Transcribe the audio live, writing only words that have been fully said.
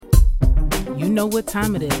know what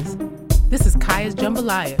time it is. This is Kiyha's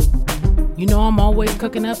Jambaliyha. You know I'm always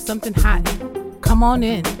cooking up something hot. Come on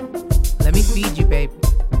in. Let me feed you, baby.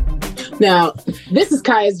 Now, this is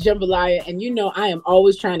Kiyha's Jambaliyha, and you know I am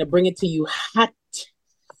always trying to bring it to you hot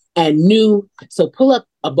and new. So pull up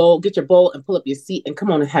a bowl, get your bowl, and pull up your seat, and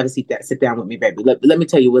come on and have a seat. Sit down with me, baby. Let me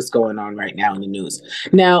tell you what's going on right now in the news.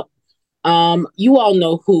 Now, you all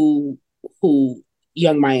know who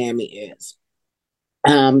Young Miami is.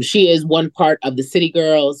 She is one part of the City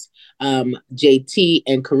Girls, JT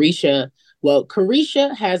and Caresha. Well,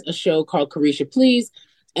 Caresha has a show called Caresha Please,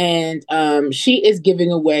 and she is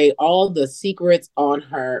giving away all the secrets on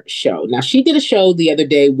her show. Now, she did a show the other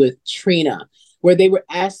day with Trina where they were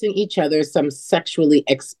asking each other some sexually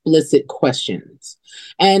explicit questions.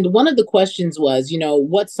 And one of the questions was,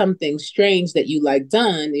 what's something strange that you like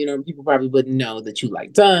done? People probably wouldn't know that you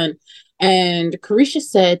like done. And Caresha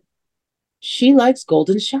said she likes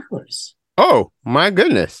golden showers. Oh, my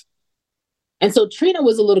goodness. And so Trina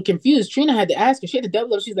was a little confused. Trina had to ask her. She had to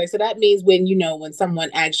double up. She's like, so that means when someone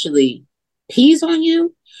actually pees on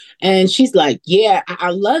you? And she's like, yeah,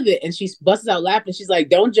 I love it. And she busts out laughing. She's like,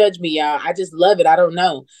 don't judge me, y'all. I just love it. I don't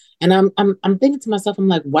know. And I'm thinking to myself, I'm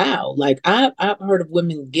like, wow, like I've heard of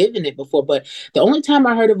women giving it before, but the only time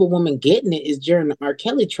I heard of a woman getting it is during the R.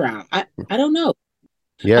 Kelly trial. I don't know.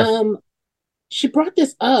 Yeah. She brought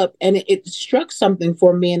this up and it struck something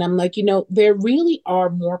for me. And I'm like, there really are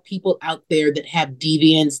more people out there that have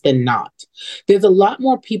deviance than not. There's a lot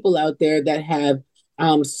more people out there that have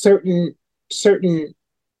certain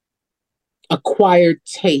acquired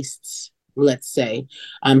tastes, let's say,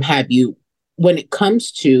 have you, when it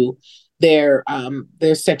comes to their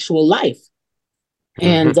sexual life.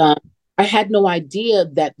 Mm-hmm. And I had no idea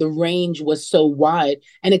that the range was so wide,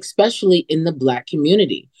 and especially in the Black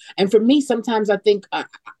community. And for me, sometimes I think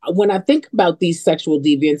when I think about these sexual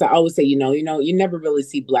deviants, I always say, you never really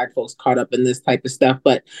see Black folks caught up in this type of stuff.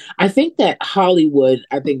 But I think that Hollywood,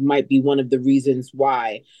 might be one of the reasons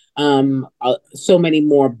why so many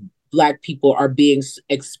more Black people are being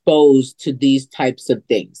exposed to these types of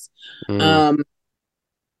things. Mm.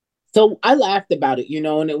 So I laughed about it,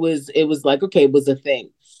 and it was like, okay, it was a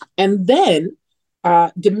thing. And then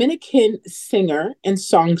Dominican singer and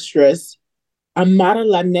songstress Amara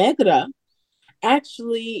La Negra,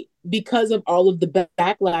 actually, because of all of the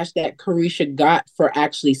backlash that Caresha got for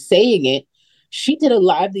actually saying it, she did a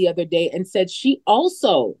live the other day and said she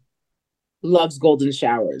also loves golden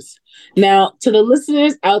showers. Now, to the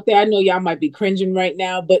listeners out there, I know y'all might be cringing right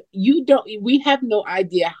now, but we have no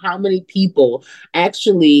idea how many people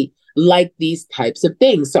actually like these types of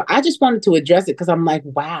things. So I just wanted to address it because I'm like,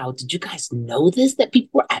 wow, did you guys know this, that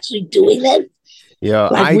people were actually doing this? Yeah,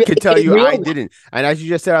 I could tell you I didn't. And as you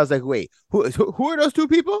just said, I was like, wait, who are those two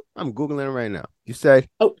people? I'm Googling them right now. You say?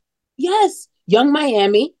 Oh, yes. Young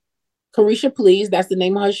Miami, Caresha Please. That's the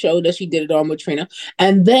name of her show that she did it on with Trina.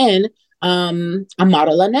 And then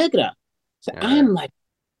Amara La Negra. So I'm like,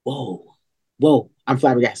 whoa, I'm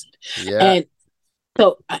flabbergasted. Yeah. And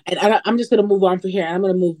so I'm just going to move on from here. And I'm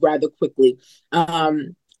going to move rather quickly.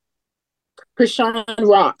 Chrisean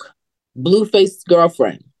Rock, Blueface's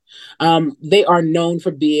girlfriend. They are known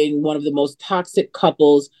for being one of the most toxic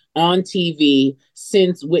couples on TV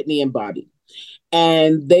since Whitney and Bobby.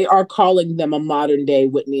 And they are calling them a modern day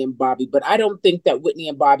Whitney and Bobby. But I don't think that Whitney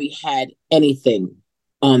and Bobby had anything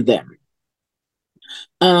on them.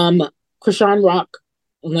 Chrisean Rock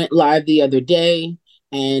went live the other day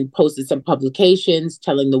and posted some publications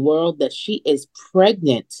telling the world that she is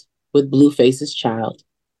pregnant with Blueface's child.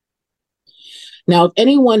 Now, if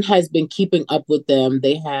anyone has been keeping up with them,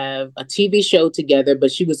 they have a TV show together,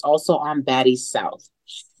 but she was also on Baddies South.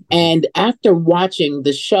 And after watching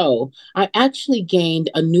the show, I actually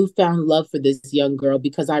gained a newfound love for this young girl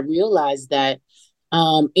because I realized that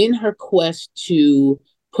in her quest to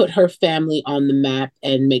put her family on the map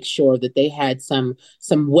and make sure that they had some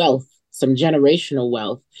wealth, some generational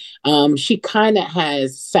wealth, she kind of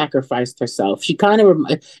has sacrificed herself. She kind of,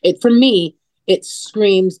 for me, it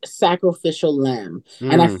screams sacrificial lamb.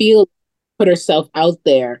 And I feel put herself out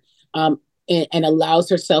there and allows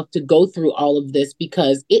herself to go through all of this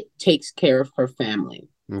because it takes care of her family.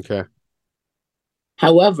 Okay.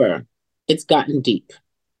 However, it's gotten deep.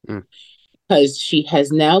 Because she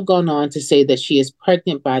has now gone on to say that she is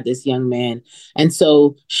pregnant by this young man. And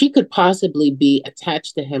so she could possibly be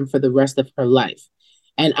attached to him for the rest of her life.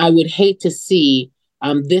 And I would hate to see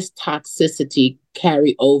this toxicity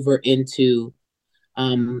carry over into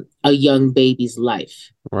a young baby's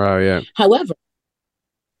life. Wow, yeah. However,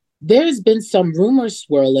 there's been some rumors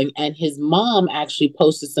swirling, and his mom actually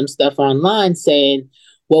posted some stuff online saying,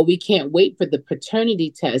 Well, we can't wait for the paternity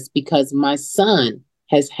test because my son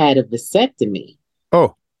has had a vasectomy.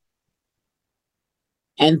 Oh.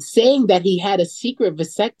 And saying that he had a secret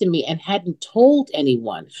vasectomy and hadn't told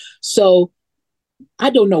anyone. So I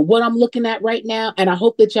don't know what I'm looking at right now. And I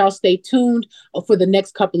hope that y'all stay tuned for the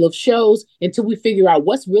next couple of shows until we figure out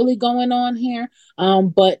what's really going on here.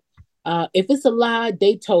 But if it's a lie,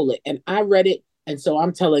 they told it. And I read it. And so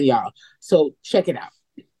I'm telling y'all. So check it out.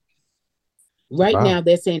 Right now,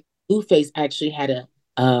 they're saying Blueface actually had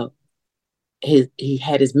he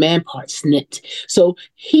had his man part snipped. So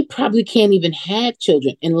he probably can't even have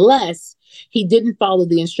children unless he didn't follow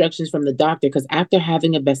the instructions from the doctor. Because after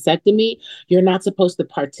having a vasectomy, you're not supposed to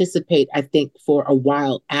participate, I think, for a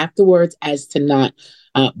while afterwards, as to not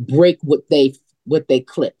break what they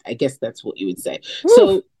clipped. I guess that's what you would say. Woo,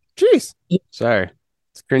 so, jeez, sorry,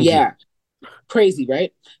 it's cringy. Yeah, crazy,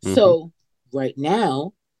 right? Mm-hmm. So right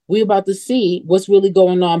now, we're about to see what's really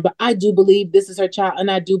going on. But I do believe this is her child.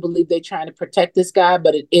 And I do believe they're trying to protect this guy.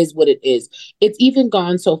 But it is what it is. It's even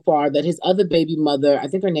gone so far that his other baby mother, I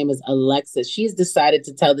think her name is Alexis, she's decided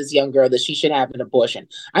to tell this young girl that she should have an abortion.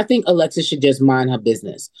 I think Alexis should just mind her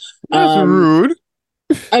business. That's rude.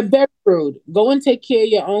 Very rude. Go and take care of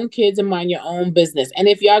your own kids and mind your own business. And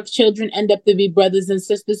if your children end up to be brothers and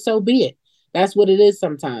sisters, so be it. That's what it is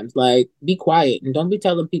sometimes. Like, be quiet and don't be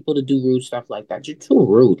telling people to do rude stuff like that. You're too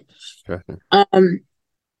rude. Sure.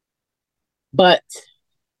 But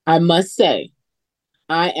I must say,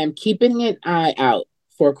 I am keeping an eye out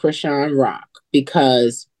for Chrisean Rock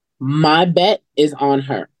because my bet is on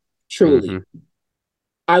her. Truly. Mm-hmm.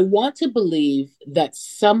 I want to believe that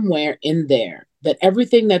somewhere in there, that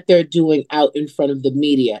everything that they're doing out in front of the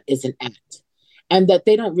media is an act, and that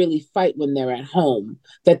they don't really fight when they're at home,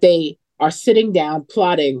 that they are sitting down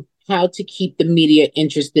plotting how to keep the media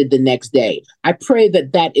interested the next day. I pray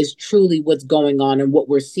that that is truly what's going on and what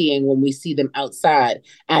we're seeing when we see them outside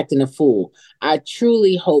acting a fool. I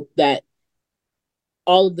truly hope that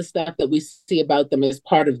all of the stuff that we see about them is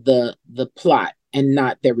part of the plot and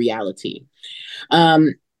not their reality.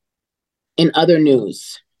 In other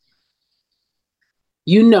news,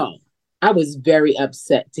 I was very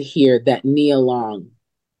upset to hear that Nia Long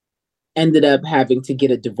ended up having to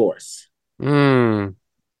get a divorce. Nia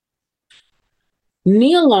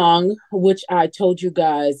Long, which I told you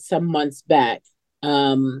guys some months back,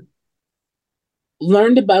 learned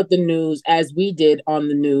about the news, as we did on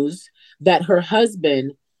the news, that her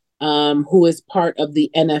husband, who is part of the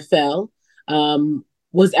NFL,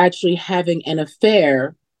 was actually having an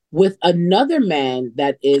affair with another man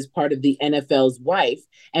that is part of the NFL's wife.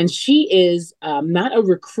 And she is not a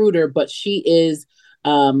recruiter, but she is...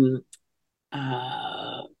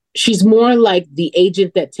 she's more like the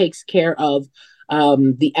agent that takes care of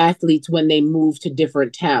the athletes when they move to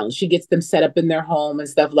different towns. She gets them set up in their home and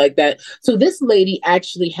stuff like that. So this lady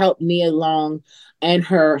actually helped Nia Long and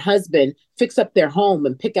her husband fix up their home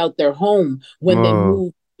and pick out their home when they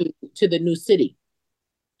moved to the new city.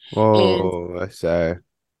 Oh, that's sad.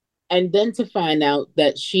 And then to find out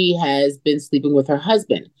that she has been sleeping with her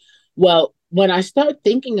husband. Well, when I start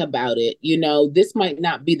thinking about it, this might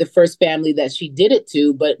not be the first family that she did it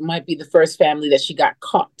to, but it might be the first family that she got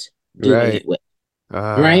caught doing it with.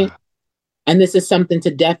 Right? And this is something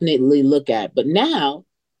to definitely look at. But now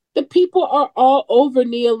the people are all over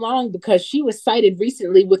Nia Long because she was cited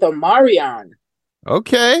recently with Omarion.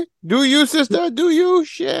 Okay. Do you, sister? Do you?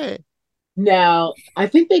 Shit. Now, I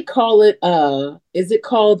think they call it, is it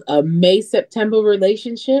called a May-September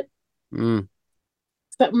relationship? Something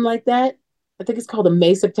like that. I think it's called a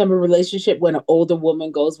May-September relationship when an older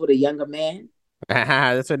woman goes with a younger man.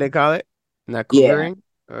 That's what they call it? Not cougering?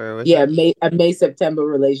 Yeah, a May-September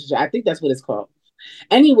relationship. I think that's what it's called.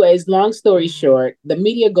 Anyways, long story short, the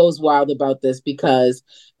media goes wild about this because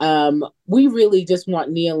we really just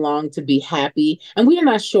want Nia Long to be happy. And we are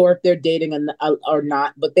not sure if they're dating or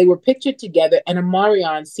not, but they were pictured together and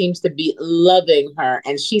Omarion seems to be loving her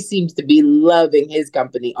and she seems to be loving his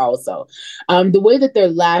company also. The way that they're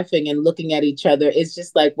laughing and looking at each other is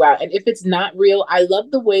just like, wow. And if it's not real, I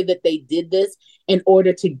love the way that they did this in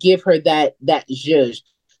order to give her that zhuzh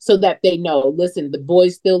so that they know, listen, the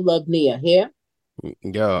boys still love Nia here.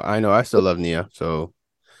 Yo, I know I still love Nia, so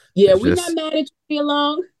yeah, we're not mad at you, Nia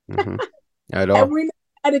Long. At all. And we're not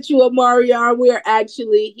mad at you, Omarion. We are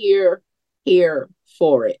actually here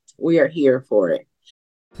for it. We are here for it.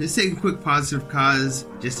 Let's take a quick positive cause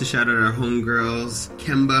just to shout out our homegirls,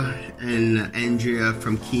 Kemba and Andrea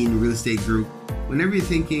from Keen Real Estate Group. Whenever you're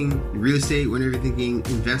thinking real estate, whenever you're thinking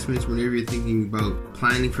investments, whenever you're thinking about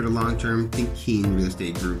planning for the long term, think Keen Real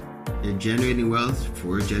Estate Group. They're generating wealth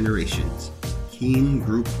for generations.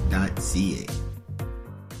 KeenGroup.ca.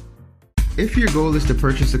 If your goal is to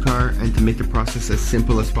purchase a car and to make the process as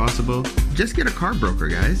simple as possible, just get a car broker,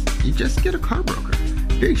 guys. You just get a car broker.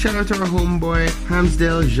 Big shout out to our homeboy,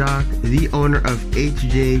 Hamsdale Jacques, the owner of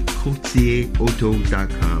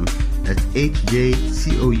hjcourtierauto.com. That's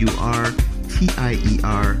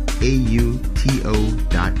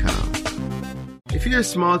HJCOURTIERAUTO.com. If you're a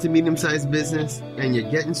small to medium-sized business and you're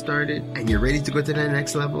getting started and you're ready to go to the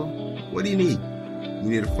next level, what do you need? You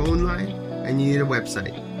need a phone line and you need a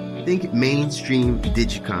website. Think Mainstream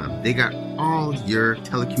Digicom. They got all your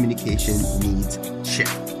telecommunication needs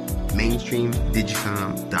checked.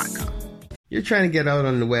 MainstreamDigicom.com. You're trying to get out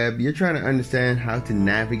on the web. You're trying to understand how to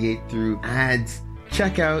navigate through ads.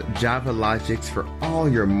 Check out Java Logics for all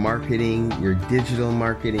your marketing, your digital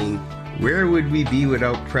marketing. Where would we be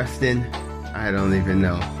without Preston? I don't even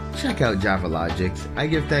know. Check out Java Logics. I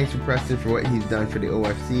give thanks to Preston for what he's done for the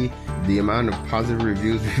OFC. The amount of positive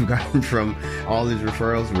reviews we've gotten from all his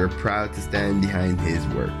referrals, we're proud to stand behind his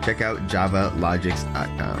work. Check out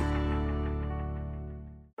javalogics.com.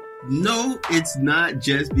 No, it's not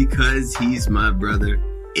just because he's my brother.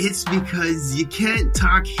 It's because you can't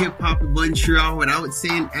talk hip-hop in Montreal without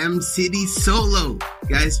saying M City Solo.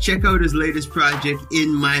 Guys, check out his latest project,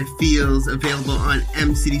 In My Fields, available on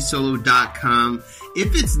mcitysolo.com.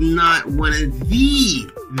 If it's not one of the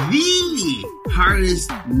hardest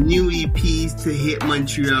new EPs to hit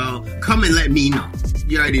Montreal, come and let me know.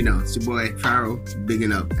 You already know. It's your boy, Pharaoh,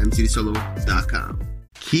 bigging up, mcitysolo.com.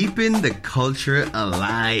 Keeping the culture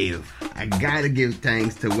alive. I gotta give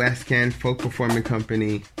thanks to West Can Folk Performing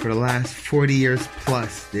Company. For the last 40 years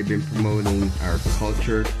plus, they've been promoting our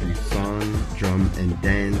culture through song, drum, and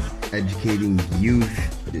dance, educating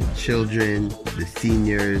youth, the children, the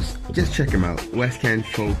seniors. Just check them out,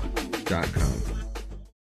 westcanfolk.com.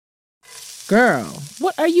 Girl,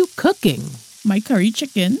 what are you cooking? My curry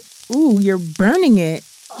chicken. Ooh, you're burning it.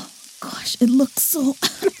 Oh, gosh, it looks so...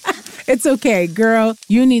 It's okay, girl.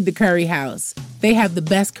 You need the Curry House. They have the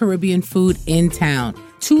best Caribbean food in town.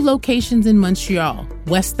 2 locations in Montreal,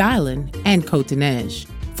 West Island, and Côte-Neige.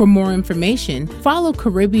 For more information, follow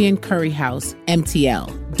Caribbean Curry House, MTL.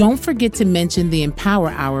 Don't forget to mention the Empower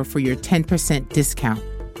Hour for your 10% discount.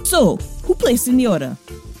 So, who placed in the order?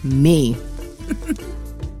 Me.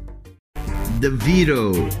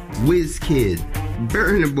 DeVito, WizKid,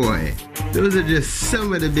 Burna Boy. Those are just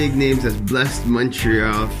some of the big names that's blessed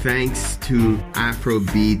Montreal thanks to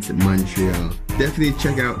Afrobeats Montreal. Definitely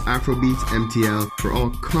check out Afrobeats MTL for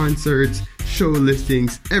all concerts, show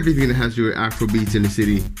listings, everything that has to do with Afrobeats in the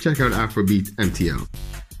city. Check out Afrobeats MTL.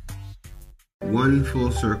 One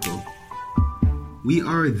full circle. We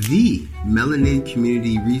are the Melanated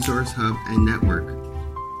Community Resource Hub and Network.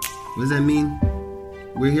 What does that mean?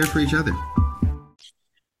 We're here for each other.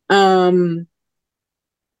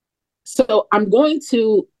 So I'm going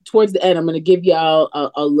to, towards the end, I'm going to give y'all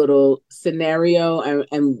a little scenario and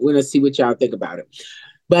we're going to see what y'all think about it.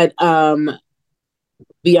 But Beyoncé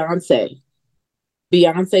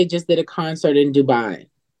just did a concert in Dubai.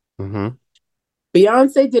 Mm-hmm.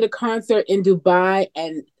 Beyoncé did a concert in Dubai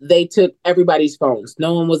and they took everybody's phones.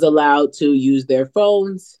 No one was allowed to use their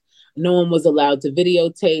phones. No one was allowed to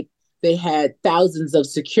videotape. They had thousands of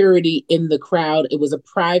security in the crowd. It was a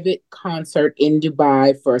private concert in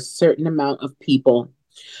Dubai for a certain amount of people.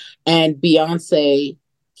 And Beyoncé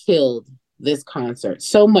killed this concert.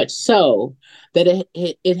 So much so that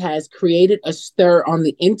it has created a stir on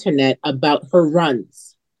the internet about her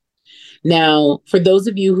runs. Now, for those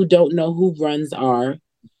of you who don't know who runs are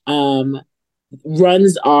a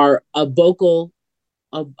vocal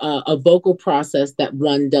process that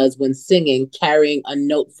one does when singing, carrying a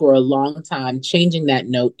note for a long time, changing that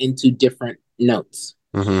note into different notes.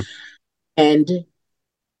 Mm-hmm. And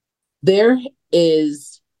there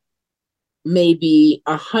is maybe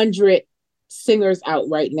 100 singers out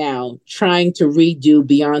right now trying to redo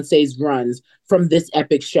Beyonce's runs from this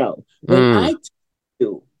epic show. When I tell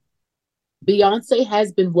you, Beyoncé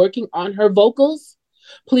has been working on her vocals,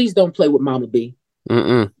 please don't play with Mama B.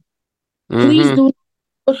 Please do not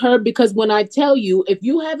with her, because when I tell you, if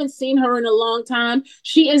you haven't seen her in a long time,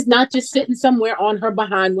 she is not just sitting somewhere on her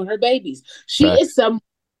behind with her babies. She is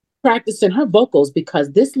practicing her vocals,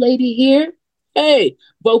 because this lady here, hey,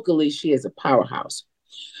 vocally, she is a powerhouse.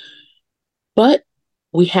 But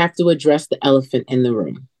we have to address the elephant in the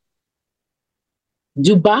room.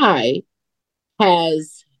 Dubai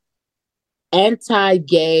has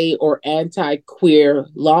anti-gay or anti-queer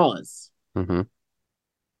laws. Mm-hmm.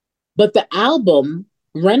 But the album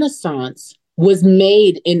Renaissance was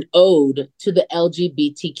made in ode to the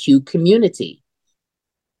LGBTQ community.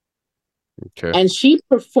 Okay. And she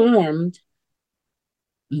performed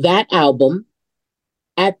that album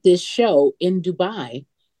at this show in Dubai,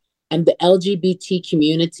 and the LGBT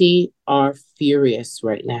community are furious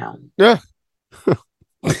right now. Yeah.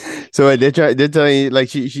 So they tell you like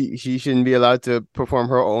she shouldn't be allowed to perform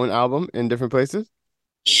her own album in different places.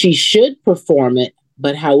 She should perform it,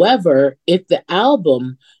 but however, if the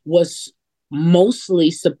album was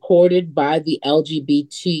mostly supported by the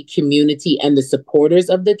LGBT community and the supporters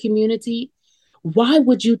of the community, why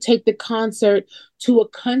would you take the concert to a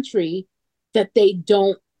country that they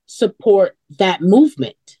don't support that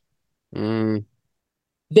movement?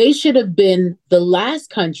 They should have been the last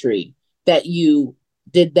country that you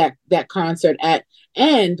did that concert at.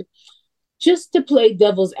 And just to play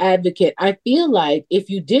devil's advocate, I feel like if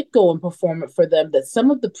you did go and perform it for them, that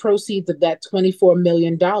some of the proceeds of that $24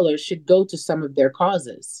 million should go to some of their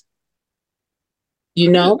causes.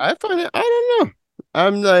 You know? I find it, I don't know.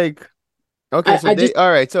 I'm like, okay, so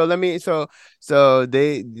all right. So let me, so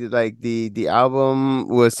they like the album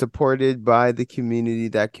was supported by the community,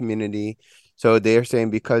 that community. So they're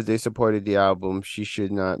saying because they supported the album, she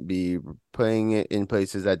should not be playing it in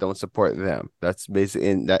places that don't support them. That's basically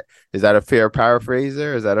in that. Is that a fair paraphrase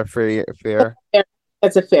there? Is that a fair?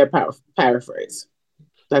 That's a fair paraphrase.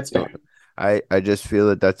 That's fair. I just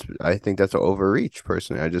feel that I think that's an overreach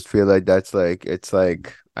personally. I just feel like that's like, it's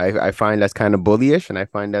like, I find that's kind of bullyish, and I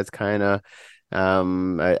find that's kind of,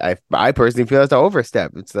 I personally feel that's an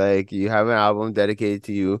overstep. It's like you have an album dedicated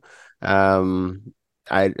to you,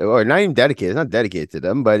 or not even dedicated. It's not dedicated to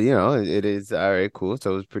them, but you know, it is all right, cool.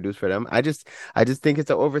 So it was produced for them. I just think it's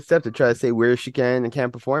an overstep to try to say where she can and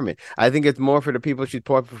can't perform it. I think it's more for the people she's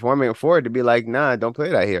performing it for to be like, nah, don't play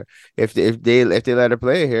that here. If they let her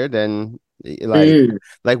play it here, then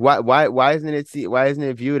like why isn't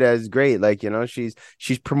it viewed as great? Like, you know, she's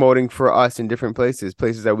promoting for us in different places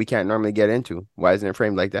that we can't normally get into. Why isn't it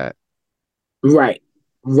framed like that? Right.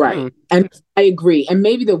 And I agree. And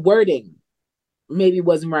maybe the wording maybe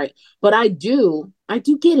wasn't right, but I do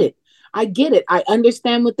get it. I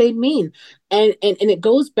understand what they mean. And it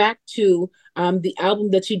goes back to the album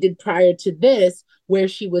that she did prior to this, where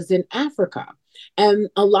she was in Africa. And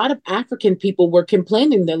a lot of African people were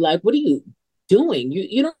complaining. They're like, what are you doing?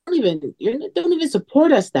 You don't even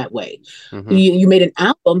support us that way. You made an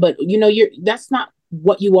album, but you know, that's not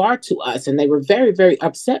what you are to us. And they were very, very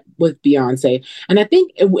upset with Beyonce. And I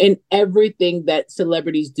think in everything that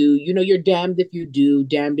celebrities do, you know, you're damned if you do,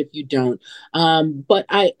 damned if you don't. But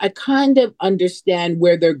I kind of understand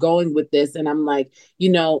where they're going with this. And I'm like, you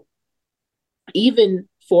know, even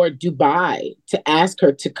for Dubai to ask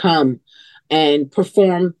her to come and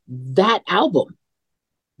perform that album.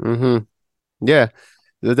 Yeah.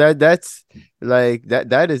 That's like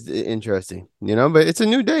that is interesting, you know, but it's a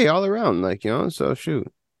new day all around, like, you know, so shoot,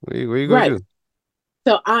 what are you gonna do?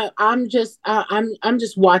 So I'm just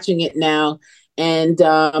watching it now, and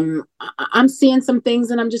I'm seeing some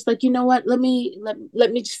things, and I'm just like, you know what, let me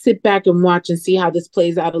just sit back and watch and see how this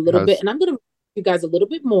plays out a little bit, and I'm gonna you guys a little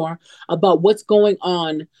bit more about what's going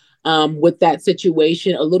on with that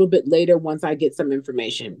situation a little bit later once I get some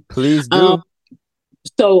information. Please do.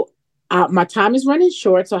 My time is running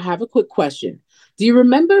short, so I have a quick question. Do you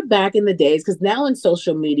remember back in the days, because now in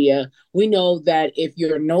social media, we know that if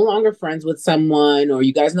you're no longer friends with someone or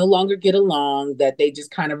you guys no longer get along, that they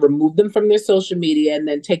just kind of remove them from their social media and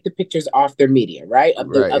then take the pictures off their media, right?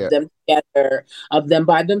 Of them together, of them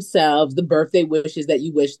by themselves, the birthday wishes that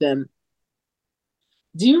you wish them.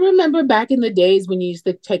 Do you remember back in the days when you used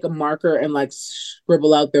to take a marker and like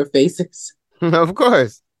scribble out their faces? Of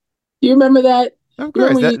course. Do you remember that? Of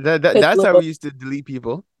course, that's how we used to delete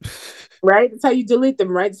people. Right? That's how you delete them,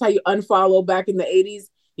 right? That's how you unfollow back in the 80s.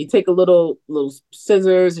 You take a little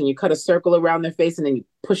scissors and you cut a circle around their face and then you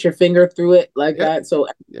push your finger through it like that. So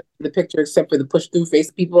the picture, except for the push through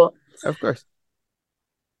face people. Of course.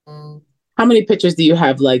 How many pictures do you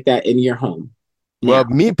have like that in your home? Well,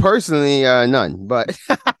 me personally, none, but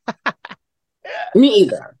me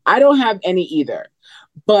either. I don't have any either.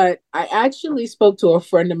 But I actually spoke to a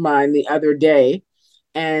friend of mine the other day,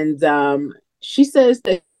 and she says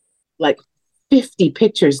that like 50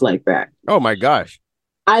 pictures like that. Oh my gosh.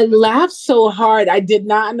 I laughed so hard. I did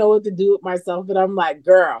not know what to do with myself, but I'm like,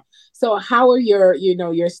 girl, so how are your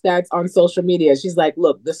stats on social media? She's like,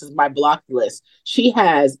 look, this is my block list. She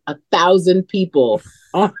has 1,000 people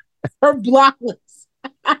on her block list.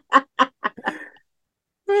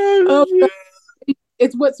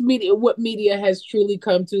 It's what media has truly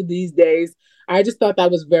come to these days. I just thought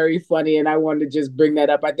that was very funny, and I wanted to just bring that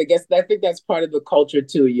up. I think that's part of the culture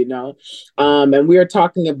too, you know. And we were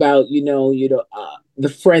talking about the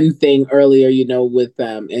friend thing earlier, you know, with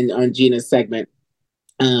on Gina's segment.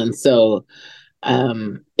 So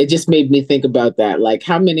it just made me think about that. Like,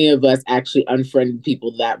 how many of us actually unfriended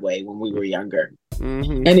people that way when we were younger?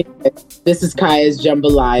 Anyway, this is Kiyha's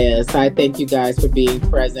Jambaliyha. So I thank you guys for being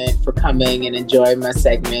present, for coming and enjoying my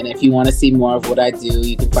segment. If you want to see more of what I do,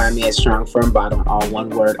 you can find me at Strong Firm Bottom, all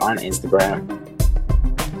one word, on Instagram.